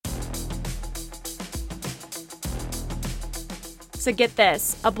So get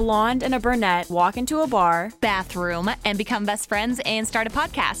this, a blonde and a brunette walk into a bar, bathroom, and become best friends and start a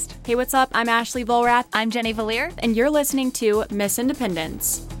podcast. Hey, what's up? I'm Ashley Volrath. I'm Jenny Valier. And you're listening to Miss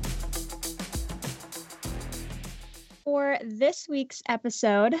Independence. For this week's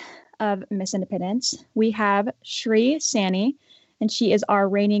episode of Miss Independence, we have Shree Sani, and she is our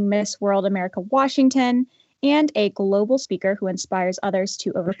reigning Miss World America Washington and a global speaker who inspires others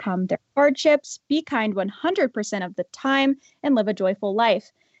to overcome their hardships, be kind 100% of the time, and live a joyful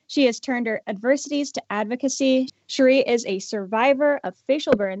life. She has turned her adversities to advocacy. Shree is a survivor of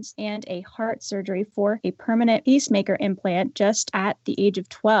facial burns and a heart surgery for a permanent pacemaker implant just at the age of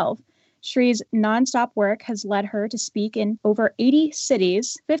 12. Shree's nonstop work has led her to speak in over 80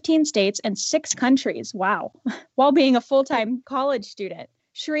 cities, 15 states, and 6 countries. Wow. While being a full-time college student.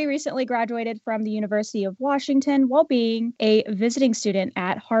 Shree recently graduated from the University of Washington while being a visiting student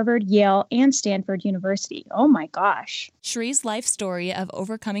at Harvard, Yale, and Stanford University. Oh my gosh. Shree's life story of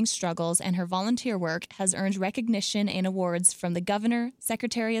overcoming struggles and her volunteer work has earned recognition and awards from the governor,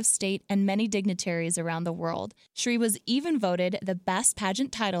 secretary of state, and many dignitaries around the world. Shree was even voted the Best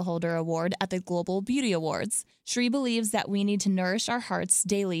Pageant Title Holder Award at the Global Beauty Awards. Shree believes that we need to nourish our hearts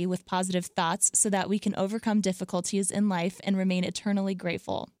daily with positive thoughts so that we can overcome difficulties in life and remain eternally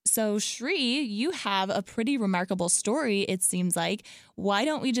grateful. So, Shree, you have a pretty remarkable story, it seems like. Why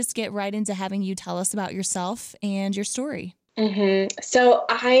don't we just get right into having you tell us about yourself and your story? So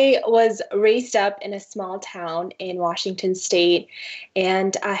I was raised up in a small town in Washington State,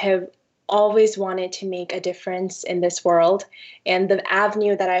 and I have always wanted to make a difference in this world. And the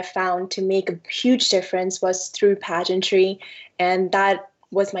avenue that I found to make a huge difference was through pageantry. And that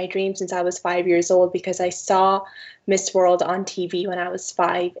was my dream since I was 5 years old, because I saw Miss World on TV when I was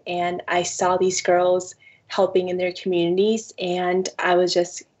 5, and I saw these girls helping in their communities, and I was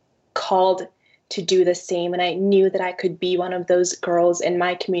just called to do the same. And I knew that I could be one of those girls in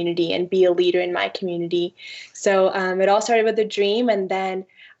my community and be a leader in my community. So it all started with a dream, and then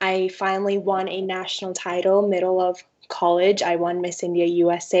I finally won a national title middle of college. I won Miss India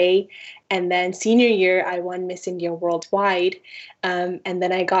USA, and then senior year I won Miss India Worldwide, and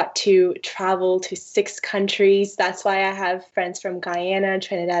then I got to travel to 6 countries. That's why I have friends from Guyana,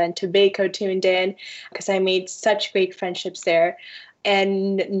 Trinidad and Tobago tuned in, because I made such great friendships there.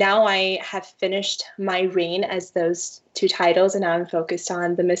 And now I have finished my reign as those 2 titles, and now I'm focused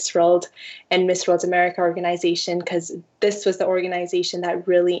on the Miss World and Miss World America organization, because this was the organization that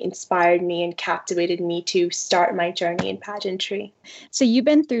really inspired me and captivated me to start my journey in pageantry. So you've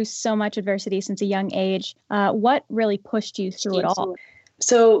been through so much adversity since a young age. What really pushed you through it all?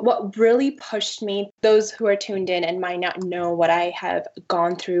 So what really pushed me, those who are tuned in and might not know what I have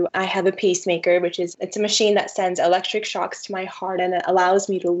gone through, I have a pacemaker, it's a machine that sends electric shocks to my heart and it allows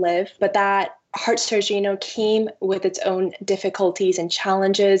me to live. But that heart surgery, came with its own difficulties and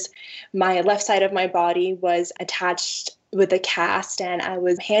challenges. My left side of my body was attached with a cast, and I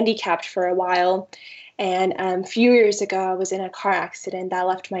was handicapped for a while. And a few years ago, I was in a car accident that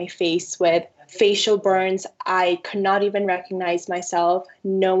left my face with facial burns. I could not even recognize myself.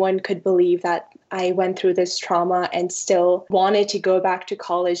 No one could believe that I went through this trauma and still wanted to go back to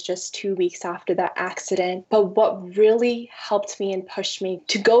college just 2 weeks after that accident. But what really helped me and pushed me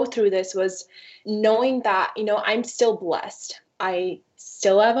to go through this was knowing that, I'm still blessed. I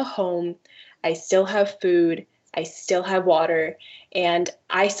still have a home. I still have food. I still have water. And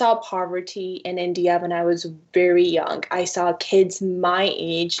I saw poverty in India when I was very young. I saw kids my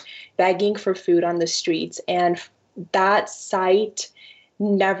age begging for food on the streets. And that sight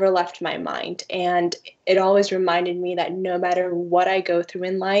never left my mind. And it always reminded me that no matter what I go through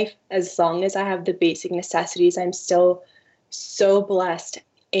in life, as long as I have the basic necessities, I'm still so blessed.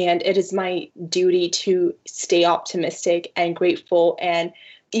 And it is my duty to stay optimistic and grateful. And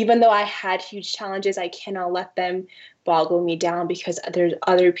even though I had huge challenges, I cannot let them boggle me down, because there's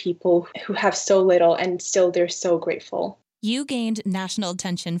other people who have so little and still they're so grateful. You gained national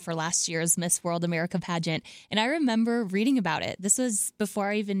attention for last year's Miss World America pageant, and I remember reading about it. This was before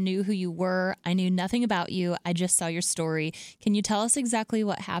I even knew who you were. I knew nothing about you. I just saw your story. Can you tell us exactly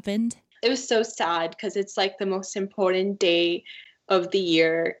what happened? It was so sad, because it's like the most important day of the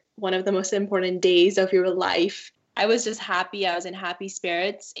year, one of the most important days of your life. I was just happy. I was in happy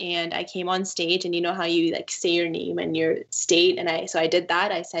spirits, and I came on stage, and you know how you say your name and your state. And I did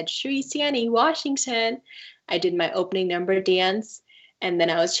that. I said, Shree Sani, Washington. I did my opening number dance, and then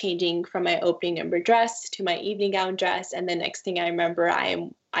I was changing from my opening number dress to my evening gown dress. And the next thing I remember,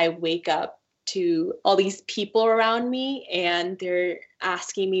 I wake up to all these people around me, and they're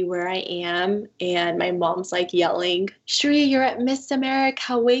asking me where I am. And my mom's yelling, Shree, you're at Miss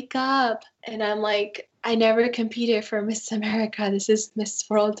America, wake up. And I'm like, I never competed for Miss America. This is Miss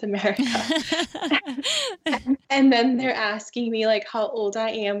World America. And then they're asking me like how old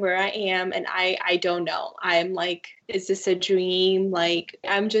I am, where I am, and I don't know. I'm like, is this a dream? Like,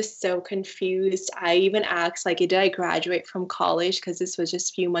 I'm just so confused. I even asked like, did I graduate from college? Because this was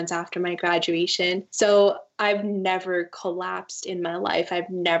just a few months after my graduation. So I've never collapsed in my life. I've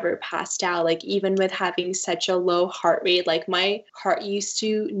never passed out. Like, even with having such a low heart rate, like my heart used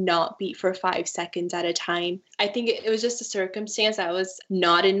to not beat for 5 seconds at a time. I think it was just a circumstance that was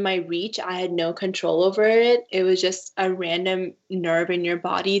not in my reach. I had no control over it. It was just a random nerve in your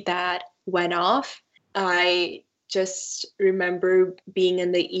body that went off. I just remember being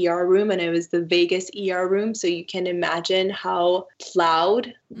in the ER room, and it was the Vegas ER room. So you can imagine how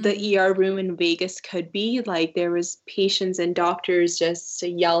loud the ER room in Vegas could be. Like, there was patients and doctors just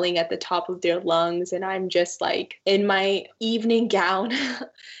yelling at the top of their lungs. And I'm just like in my evening gown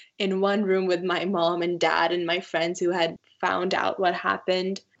in one room with my mom and dad and my friends who had found out what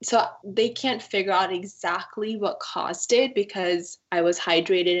happened. So they can't figure out exactly what caused it because I was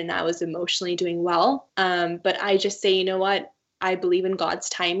hydrated and I was emotionally doing well. But I just say, you know what? I believe in God's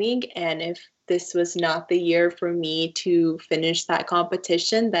timing. And if this was not the year for me to finish that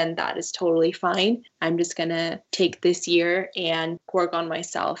competition, then that is totally fine. I'm just going to take this year and work on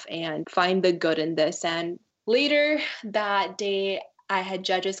myself and find the good in this. And later that day, I had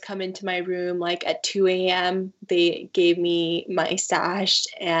judges come into my room like at 2 a.m. They gave me my sash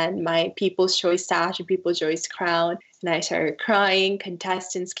and my People's Choice sash and People's Choice crown. And I started crying.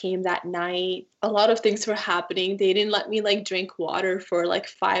 Contestants came that night. A lot of things were happening. They didn't let me like drink water for like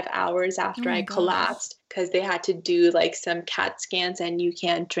 5 hours after I collapsed because they had to do like some CAT scans and you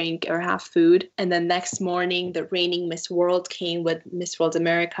can't drink or have food. And then next morning, the reigning Miss World came with Miss World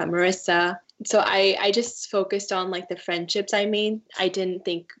America, Marissa. So I just focused on like the friendships I made. I didn't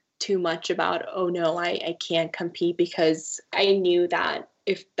think too much about, oh no, I can't compete, because I knew that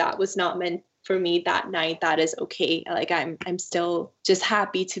if that was not meant for me that night, that is okay. Like I'm still just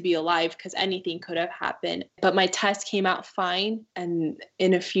happy to be alive because anything could have happened. But my test came out fine. And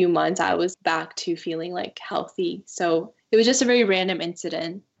in a few months, I was back to feeling like healthy. So it was just a very random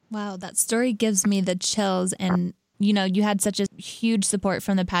incident. Wow, that story gives me the chills. And you know, you had such a huge support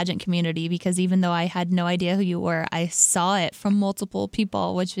from the pageant community, because even though I had no idea who you were, I saw it from multiple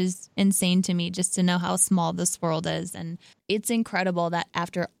people, which is insane to me just to know how small this world is. And it's incredible that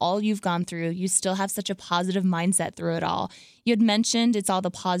after all you've gone through, you still have such a positive mindset through it all. You had mentioned it's all the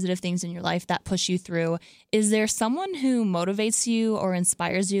positive things in your life that push you through. Is there someone who motivates you or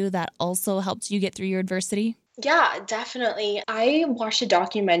inspires you that also helps you get through your adversity? Yeah, definitely. I watched a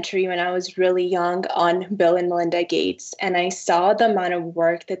documentary when I was really young on Bill and Melinda Gates, and I saw the amount of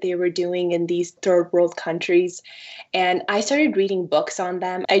work that they were doing in these third world countries. And I started reading books on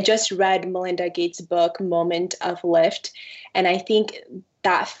them. I just read Melinda Gates' book, Moment of Lift. And I think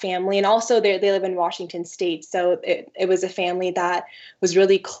that family, and also they live in Washington State. So it was a family that was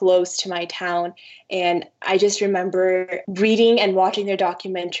really close to my town. And I just remember reading and watching their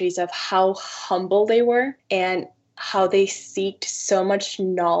documentaries of how humble they were and how they seeked so much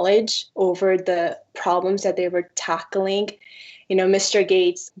knowledge over the problems that they were tackling. You know, Mr.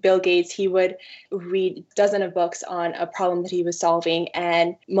 Gates, Bill Gates, he would read dozens of books on a problem that he was solving.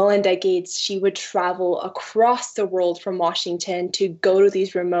 And Melinda Gates, she would travel across the world from Washington to go to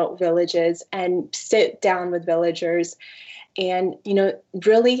these remote villages and sit down with villagers and, you know,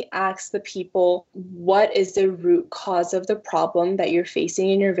 really ask the people, what is the root cause of the problem that you're facing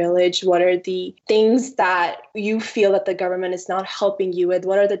in your village? What are the things that you feel that the government is not helping you with?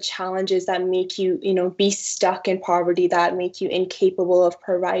 What are the challenges that make you, you know, be stuck in poverty, that make you incapable of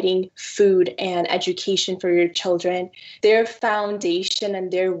providing food and education for your children? Their foundation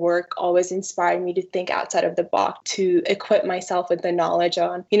and their work always inspired me to think outside of the box, to equip myself with the knowledge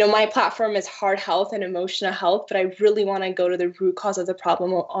on, you know, my platform is heart health and emotional health, but I really want to go to the root cause of the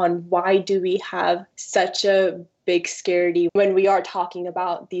problem on why do we have such a big scarcity when we are talking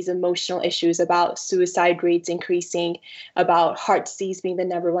about these emotional issues, about suicide rates increasing, about heart disease being the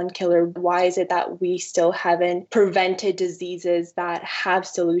number one killer. Why is it that we still haven't prevented diseases that have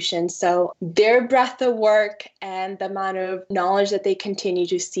solutions? So their breadth of work and the amount of knowledge that they continue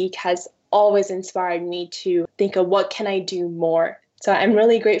to seek has always inspired me to think of what can I do more. So I'm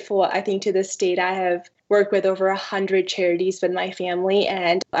really grateful. I think to this date, I have worked with over 100 charities with my family,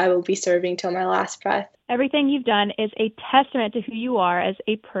 and I will be serving till my last breath. Everything you've done is a testament to who you are as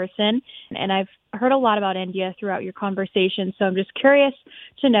a person. And I've heard a lot about India throughout your conversation. So I'm just curious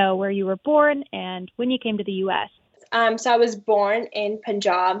to know where you were born and when you came to the U.S. So I was born in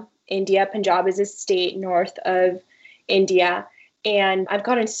Punjab, India. Punjab is a state north of India. And I've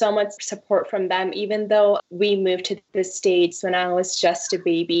gotten so much support from them, even though we moved to the States when I was just a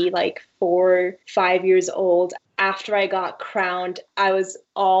baby, like 4, 5 years old. After I got crowned, I was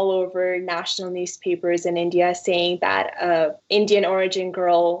all over national newspapers in India saying that an Indian origin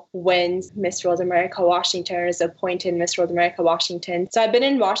girl wins Miss World America Washington, or is appointed Miss World America Washington. So I've been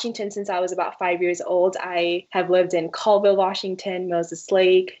in Washington since I was about 5 years old. I have lived in Colville, Washington, Moses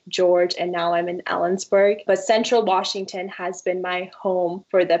Lake, George, and now I'm in Ellensburg. But Central Washington has been my home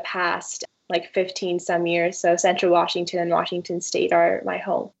for the past like 15 some years. So Central Washington and Washington State are my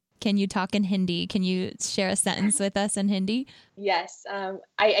home. Can you talk in Hindi? Can you share a sentence with us in Hindi? Yes,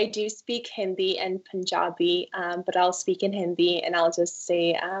 I do speak Hindi and Punjabi, but I'll speak in Hindi and I'll just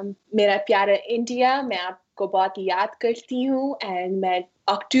say, Mera pyara India, मैं आपको बहुत याद करती हूँ and मैं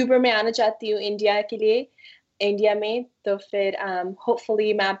अक्टूबर में आना चाहती हूँ इंडिया के लिए, इंडिया में. तो फिर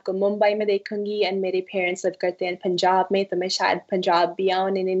hopefully मैं आपको मुंबई में देखूंगी and मेरे parents live करते हैं पंजाब में, तो मैं शायद पंजाब भी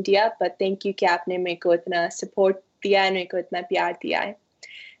आऊँ in India. But thank you कि आपने मेरे को इतना support दिया है, मेरे को इतना प्यार दिया है.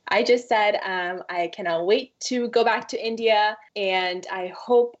 I just said I cannot wait to go back to India, and I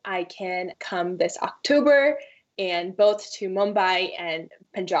hope I can come this October, and both to Mumbai and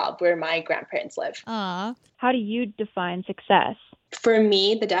Punjab, where my grandparents live. Aw. How do you define success? For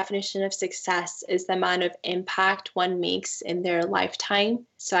me, the definition of success is the amount of impact one makes in their lifetime.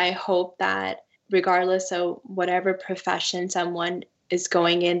 So I hope that regardless of whatever profession someone is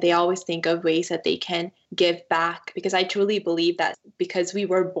going in, they always think of ways that they can give back, because I truly believe that because we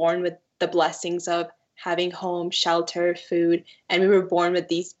were born with the blessings of having home, shelter, food, and we were born with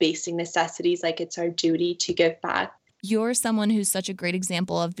these basic necessities, like it's our duty to give back. You're someone who's such a great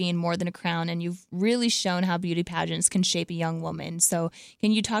example of being more than a crown, and you've really shown how beauty pageants can shape a young woman. So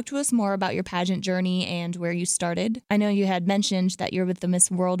can you talk to us more about your pageant journey and where you started? I know you had mentioned that you're with the Miss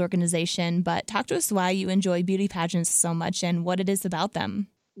World organization, but talk to us why you enjoy beauty pageants so much and what it is about them.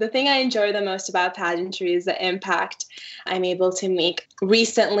 The thing I enjoy the most about pageantry is the impact I'm able to make.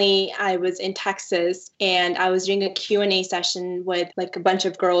 Recently, I was in Texas and I was doing a Q&A session with like a bunch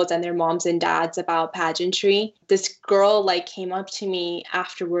of girls and their moms and dads about pageantry. This girl came up to me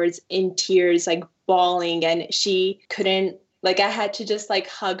afterwards in tears, bawling, and she couldn't, I had to just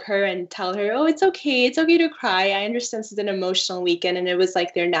hug her and tell her, oh, it's okay to cry. I understand this is an emotional weekend, and it was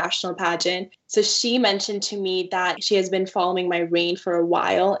their national pageant. So she mentioned to me that she has been following my reign for a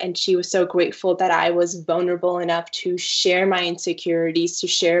while, and she was so grateful that I was vulnerable enough to share my insecurities, to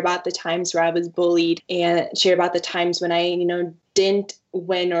share about the times where I was bullied, and share about the times when I, didn't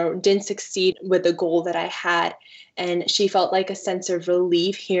win or didn't succeed with the goal that I had. And she felt like a sense of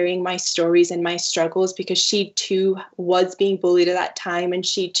relief hearing my stories and my struggles, because she too was being bullied at that time. And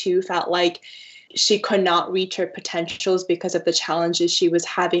she too felt like she could not reach her potentials because of the challenges she was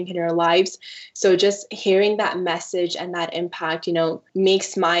having in her lives. So just hearing that message and that impact,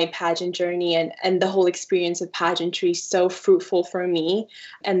 makes my pageant journey and the whole experience of pageantry so fruitful for me.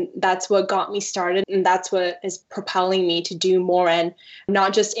 And that's what got me started. And that's what is propelling me to do more, and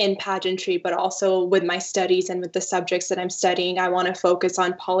not just in pageantry, but also with my studies and with the subjects that I'm studying. I want to focus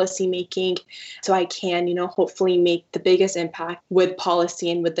on policy making so I can, hopefully make the biggest impact with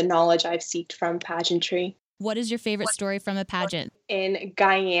policy and with the knowledge I've seeked from pageantry. What is your favorite story from a pageant? In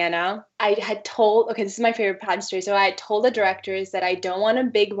Guyana, I had told, this is my favorite pageant story. So I had told the directors that I don't want a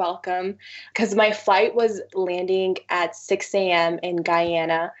big welcome, because my flight was landing at 6 a.m. in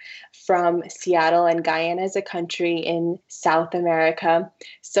Guyana from Seattle, and Guyana is a country in South America.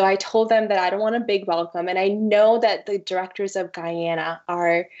 So I told them that I don't want a big welcome. And I know that the directors of Guyana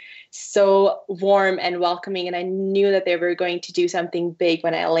are so warm and welcoming, and I knew that they were going to do something big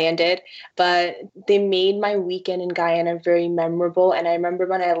when I landed, but they made my weekend in Guyana very memorable. And I remember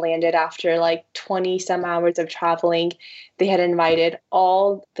when I landed after 20 some hours of traveling, they had invited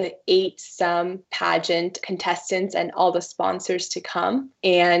all the 8 some pageant contestants and all the sponsors to come,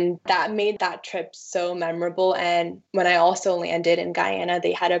 and that made that trip so memorable. And when I also landed in Guyana,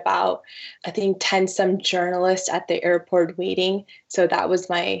 they had about, I think, 10 some journalists at the airport waiting. So that was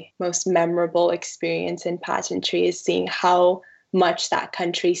my most memorable experience in pageantry, is seeing how much that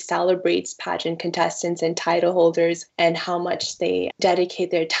country celebrates pageant contestants and title holders, and how much they dedicate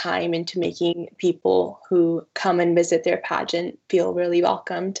their time into making people who come and visit their pageant feel really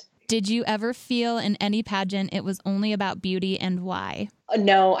welcomed. Did you ever feel in any pageant it was only about beauty, and why?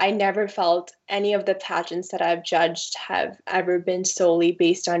 No, I never felt any of the pageants that I've judged have ever been solely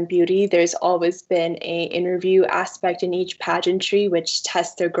based on beauty. There's always been an interview aspect in each pageantry, which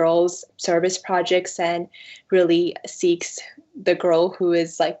tests the girls' service projects and really seeks the girl who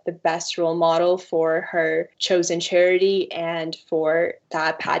is like the best role model for her chosen charity and for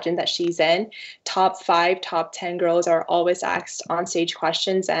that pageant that she's in. Top 5, top 10 girls are always asked on stage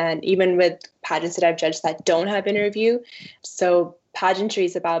questions, and even with pageants that I've judged that don't have interview. So pageantry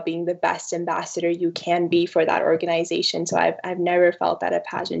is about being the best ambassador you can be for that organization. So I've never felt that a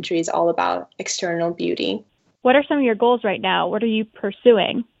pageantry is all about external beauty. What are some of your goals right now? What are you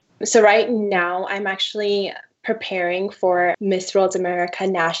pursuing? So right now I'm actually preparing for Miss World America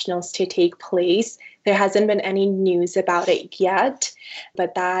Nationals to take place. There hasn't been any news about it yet,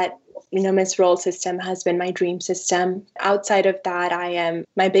 but that Miss World system has been my dream system. Outside of that,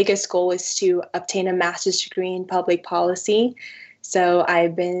 my biggest goal is to obtain a master's degree in public policy. So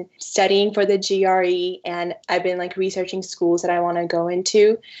I've been studying for the GRE, and I've been like researching schools that I want to go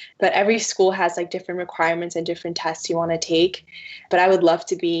into. But every school has like different requirements and different tests you want to take. But I would love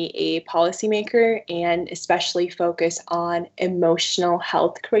to be a policymaker and especially focus on emotional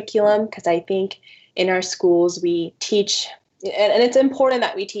health curriculum, because I think in our schools we teach, and it's important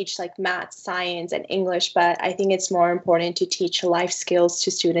that we teach like math, science, and English, but I think it's more important to teach life skills to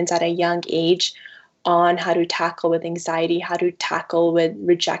students at a young age on how to tackle with anxiety, how to tackle with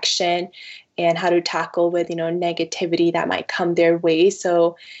rejection, and how to tackle with, negativity that might come their way,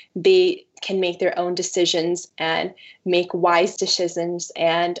 so they can make their own decisions and make wise decisions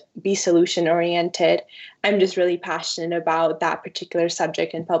and be solution oriented. I'm just really passionate about that particular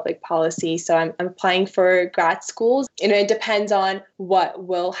subject in public policy. So I'm applying for grad schools. It depends on what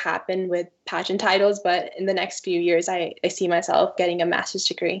will happen with pageant titles, but in the next few years, I see myself getting a master's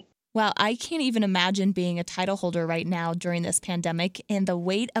degree. Wow, I can't even imagine being a title holder right now during this pandemic and the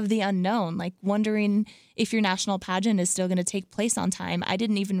weight of the unknown, like wondering if your national pageant is still going to take place on time. I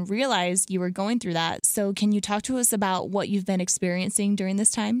didn't even realize you were going through that. So can you talk to us about what you've been experiencing during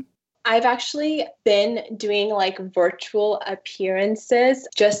this time? I've actually been doing like virtual appearances.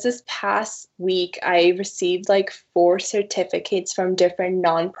 Just this past week, I received like 4 certificates from different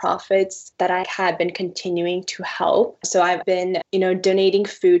nonprofits that I have been continuing to help. So I've been, donating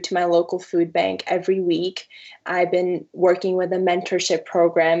food to my local food bank every week. I've been working with a mentorship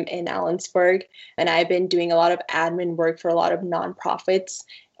program in Ellensburg, and I've been doing a lot of admin work for a lot of nonprofits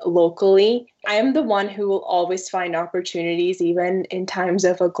locally. I am the one who will always find opportunities, even in times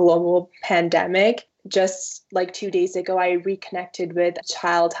of a global pandemic. Just like 2 days ago, I reconnected with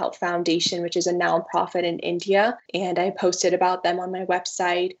Child Health Foundation, which is a nonprofit in India, and I posted about them on my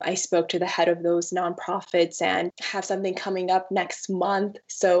website. I spoke to the head of those nonprofits and have something coming up next month.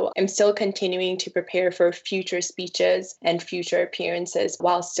 So I'm still continuing to prepare for future speeches and future appearances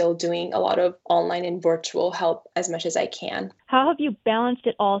while still doing a lot of online and virtual help as much as I can. How have you balanced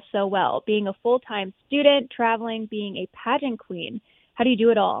it all so well? Being a full-time student, traveling, being a pageant queen. How do you do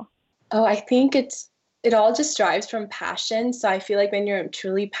it all? Oh, I think it all just drives from passion. So I feel like when you're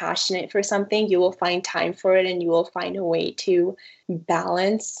truly passionate for something, you will find time for it and you will find a way to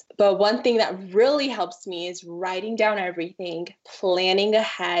balance. But one thing that really helps me is writing down everything, planning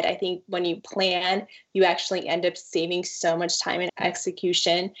ahead. I think when you plan, you actually end up saving so much time in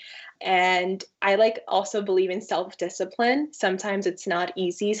execution. And I also believe in self-discipline. Sometimes it's not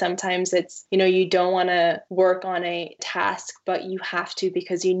easy. Sometimes it's, you don't want to work on a task, but you have to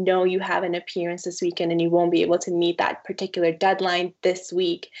because you have an appearance this weekend and you won't be able to meet that particular deadline this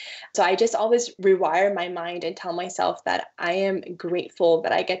week. So I just always rewire my mind and tell myself that I am grateful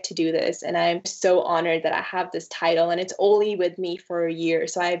that I get to do this. And I'm so honored that I have this title and it's only with me for a year.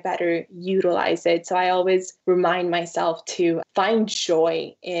 So I better utilize it. So I always remind myself to find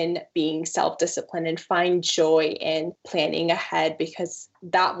joy in being self-disciplined and find joy in planning ahead, because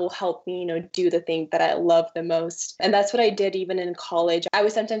that will help me, do the thing that I love the most. And that's what I did even in college. I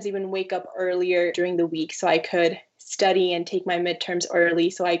would sometimes even wake up earlier during the week so I could study and take my midterms early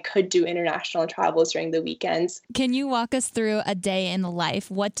so I could do international travels during the weekends. Can you walk us through a day in the life?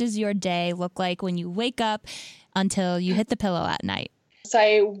 What does your day look like when you wake up until you hit the pillow at night? So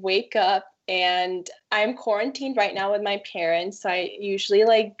I wake up and I'm quarantined right now with my parents. So I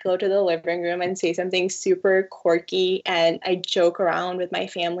usually go to the living room and say something super quirky, and I joke around with my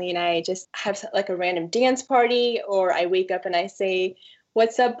family, and I just have a random dance party, or I wake up and I say,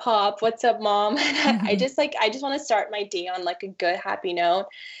 "What's up, Pop? What's up, Mom?" I just want to start my day on a good, happy note.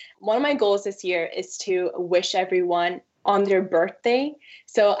 One of my goals this year is to wish everyone on their birthday.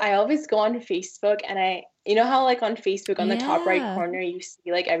 So I always go on Facebook and how on Facebook on the top right corner, you see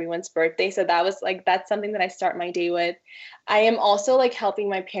everyone's birthday. So that's something that I start my day with. I am also helping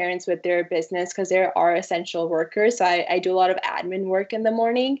my parents with their business because there are essential workers. So I do a lot of admin work in the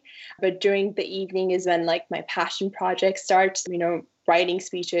morning, but during the evening is when my passion project starts, writing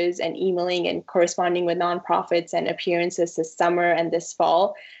speeches and emailing and corresponding with nonprofits and appearances this summer and this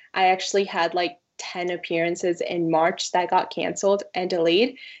fall. I actually had like 10 appearances in March that got canceled and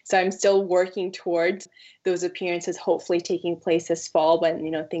delayed. So I'm still working towards those appearances hopefully taking place this fall when,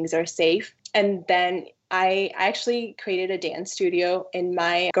 things are safe. And then I actually created a dance studio in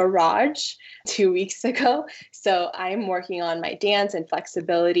my garage 2 weeks ago. So I'm working on my dance and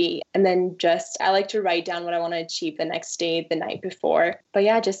flexibility. And then I like to write down what I want to achieve the next day, the night before. But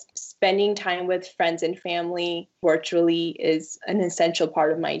yeah, just spending time with friends and family virtually is an essential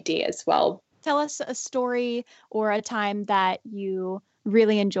part of my day as well. Tell us a story or a time that you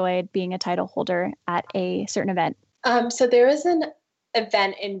really enjoyed being a title holder at a certain event. So there was an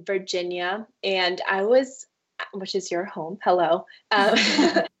event in Virginia, and which is your home, hello.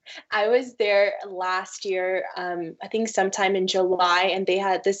 I was there last year, I think sometime in July, and they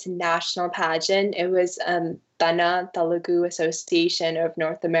had this national pageant. It was Tanna Telugu Association of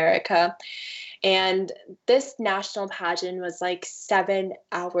North America. And this national pageant was like 7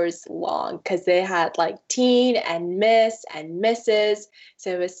 hours long because they had like teen and miss and misses. So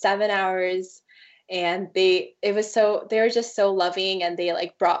it was 7 hours. And they were just so loving, and they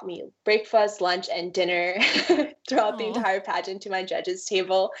like brought me breakfast, lunch, and dinner throughout the entire pageant to my judges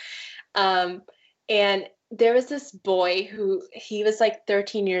table. And there was this boy he was like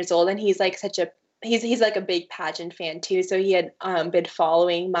 13 years old, and he's like he's like a big pageant fan too. So he had been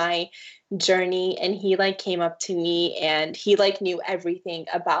following my journey, and he like came up to me, and he like knew everything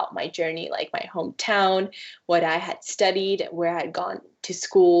about my journey, like my hometown, what I had studied, where I had gone to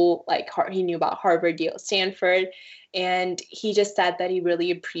school, like he knew about Harvard, Yale, Stanford. And he just said that he really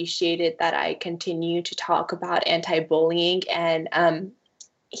appreciated that I continue to talk about anti-bullying. And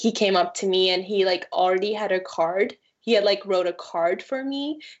he came up to me, and he like already had a card. He had like wrote a card for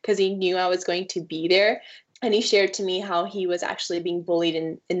me because he knew I was going to be there. And he shared to me how he was actually being bullied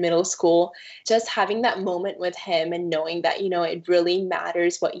in middle school. Just having that moment with him and knowing that, it really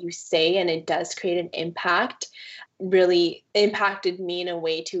matters what you say and it does create an impact really impacted me in a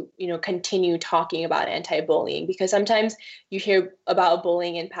way to, continue talking about anti-bullying. Because sometimes you hear about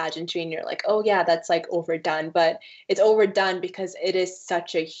bullying in pageantry and you're like, oh yeah, that's like overdone. But it's overdone because it is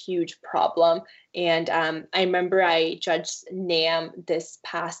such a huge problem. And I remember I judged NAMM this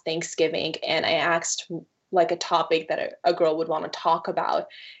past Thanksgiving, and I asked like a topic that a girl would want to talk about.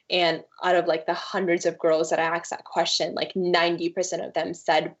 And out of like the hundreds of girls that I asked that question, like 90% of them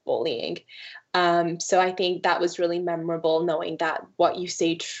said bullying. So I think that was really memorable, knowing that what you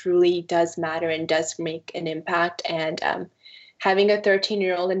say truly does matter and does make an impact. And having a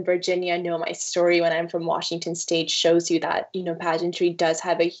 13-year-old in Virginia know my story when I'm from Washington State shows you that, pageantry does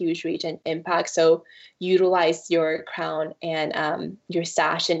have a huge reach and impact. So utilize your crown and your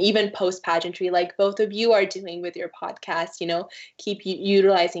sash, and even post pageantry, like both of you are doing with your podcast, keep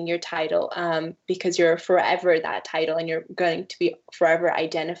utilizing your title because you're forever that title, and you're going to be forever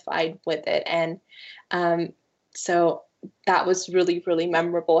identified with it. And so that was really, really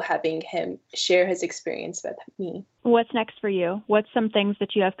memorable, having him share his experience with me. What's next for you? What's some things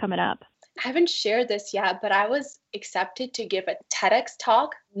that you have coming up? I haven't shared this yet, but I was accepted to give a TEDx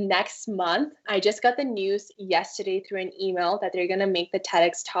talk next month. I just got the news yesterday through an email that they're going to make the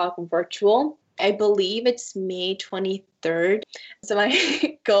TEDx talk virtual. I believe it's May 23rd. So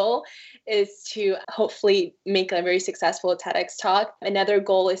my goal is to hopefully make a very successful TEDx talk. Another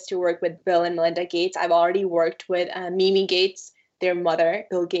goal is to work with Bill and Melinda Gates. I've already worked with Mimi Gates, their mother,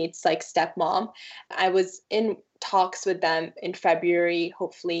 Bill Gates' like stepmom. I was in talks with them in February,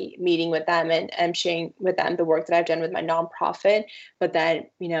 hopefully meeting with them and sharing with them the work that I've done with my nonprofit. But then,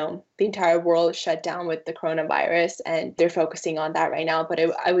 the entire world shut down with the coronavirus, and they're focusing on that right now. But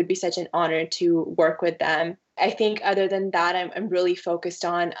I would be such an honor to work with them. I think other than that, I'm really focused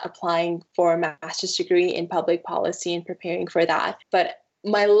on applying for a master's degree in public policy and preparing for that. But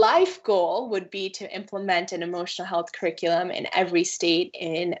my life goal would be to implement an emotional health curriculum in every state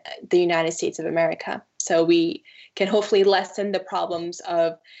in the United States of America. So we can hopefully lessen the problems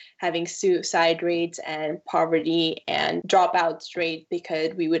of having suicide rates and poverty and dropouts rate,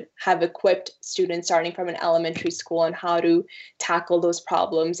 because we would have equipped students starting from an elementary school on how to tackle those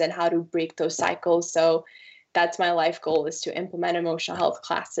problems and how to break those cycles. So that's my life goal, is to implement emotional health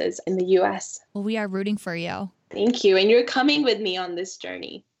classes in the U.S. Well, we are rooting for you. Thank you. And you're coming with me on this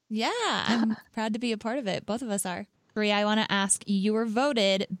journey. Yeah, I'm proud to be a part of it. Both of us are. Bri, I want to ask, you were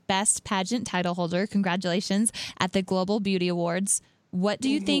voted Best Pageant Title Holder, congratulations, at the Global Beauty Awards. What do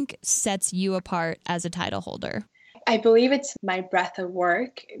you think sets you apart as a title holder? I believe it's my breadth of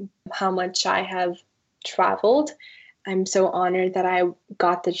work, how much I have traveled. I'm so honored that I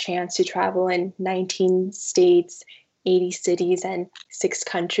got the chance to travel in 19 states 80 cities and 6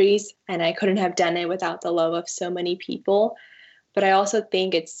 countries. And I couldn't have done it without the love of so many people. But I also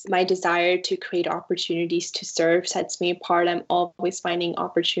think it's my desire to create opportunities to serve sets me apart. I'm always finding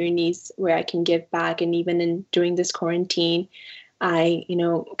opportunities where I can give back. And even during this quarantine, I,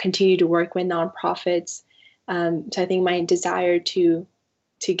 continue to work with nonprofits. So I think my desire to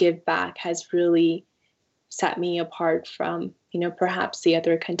give back has really set me apart from, perhaps the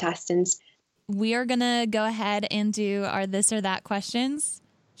other contestants. We are going to go ahead and do our this or that questions.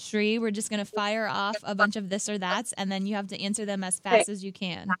 Shri, we're just going to fire off a bunch of this or that's, and then you have to answer them as fast as you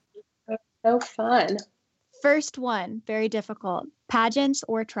can. So fun. First one, very difficult. Pageants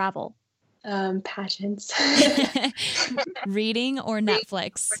or travel? Pageants. Reading or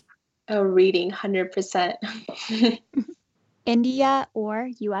Netflix? Oh, reading, 100%. India or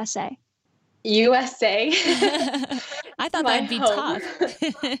USA? USA. I thought that'd be tough.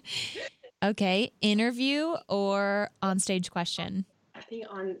 Okay, interview or onstage question? I think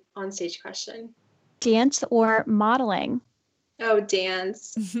on stage question. Dance or modeling? Oh,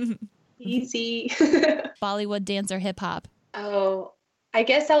 dance. Easy. Bollywood, dance, or hip hop? Oh, I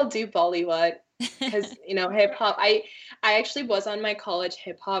guess I'll do Bollywood because, hip hop. I actually was on my college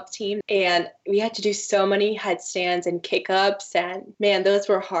hip hop team and we had to do so many headstands and kick ups and man, those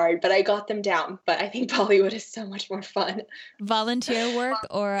were hard, but I got them down. But I think Bollywood is so much more fun. Volunteer work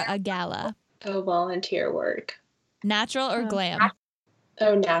or a gala? Oh, volunteer work. Natural or glam?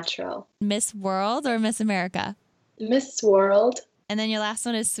 Oh, natural. Miss World or Miss America? Miss World. And then your last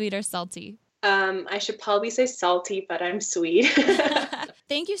one is sweet or salty? I should probably say salty, but I'm sweet.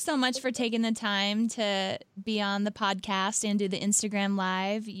 Thank you so much for taking the time to be on the podcast and do the Instagram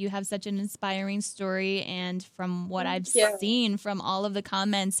Live. You have such an inspiring story. And from what I've seen from all of the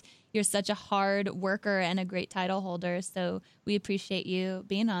comments, you're such a hard worker and a great title holder. So we appreciate you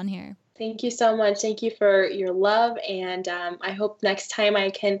being on here. Thank you so much. Thank you for your love. And I hope next time I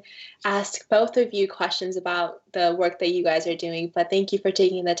can ask both of you questions about the work that you guys are doing. But thank you for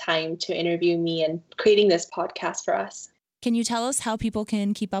taking the time to interview me and creating this podcast for us. Can you tell us how people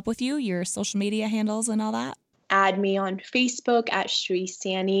can keep up with you, your social media handles and all that? Add me on Facebook at Shri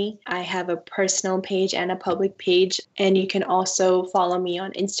Sani. I have a personal page and a public page. And you can also follow me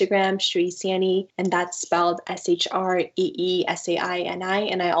on Instagram, Shri Sani, and that's spelled SHREESAINI.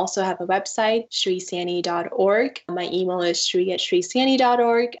 And I also have a website, shrisani.org. My email is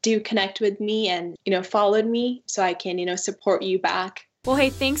shri@shrisani.org. Do connect with me and, follow me so I can, support you back. Well,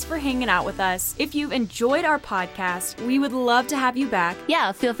 hey, thanks for hanging out with us. If you've enjoyed our podcast, we would love to have you back.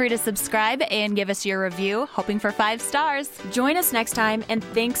 Yeah, feel free to subscribe and give us your review, hoping for 5 stars. Join us next time, and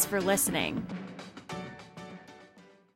thanks for listening.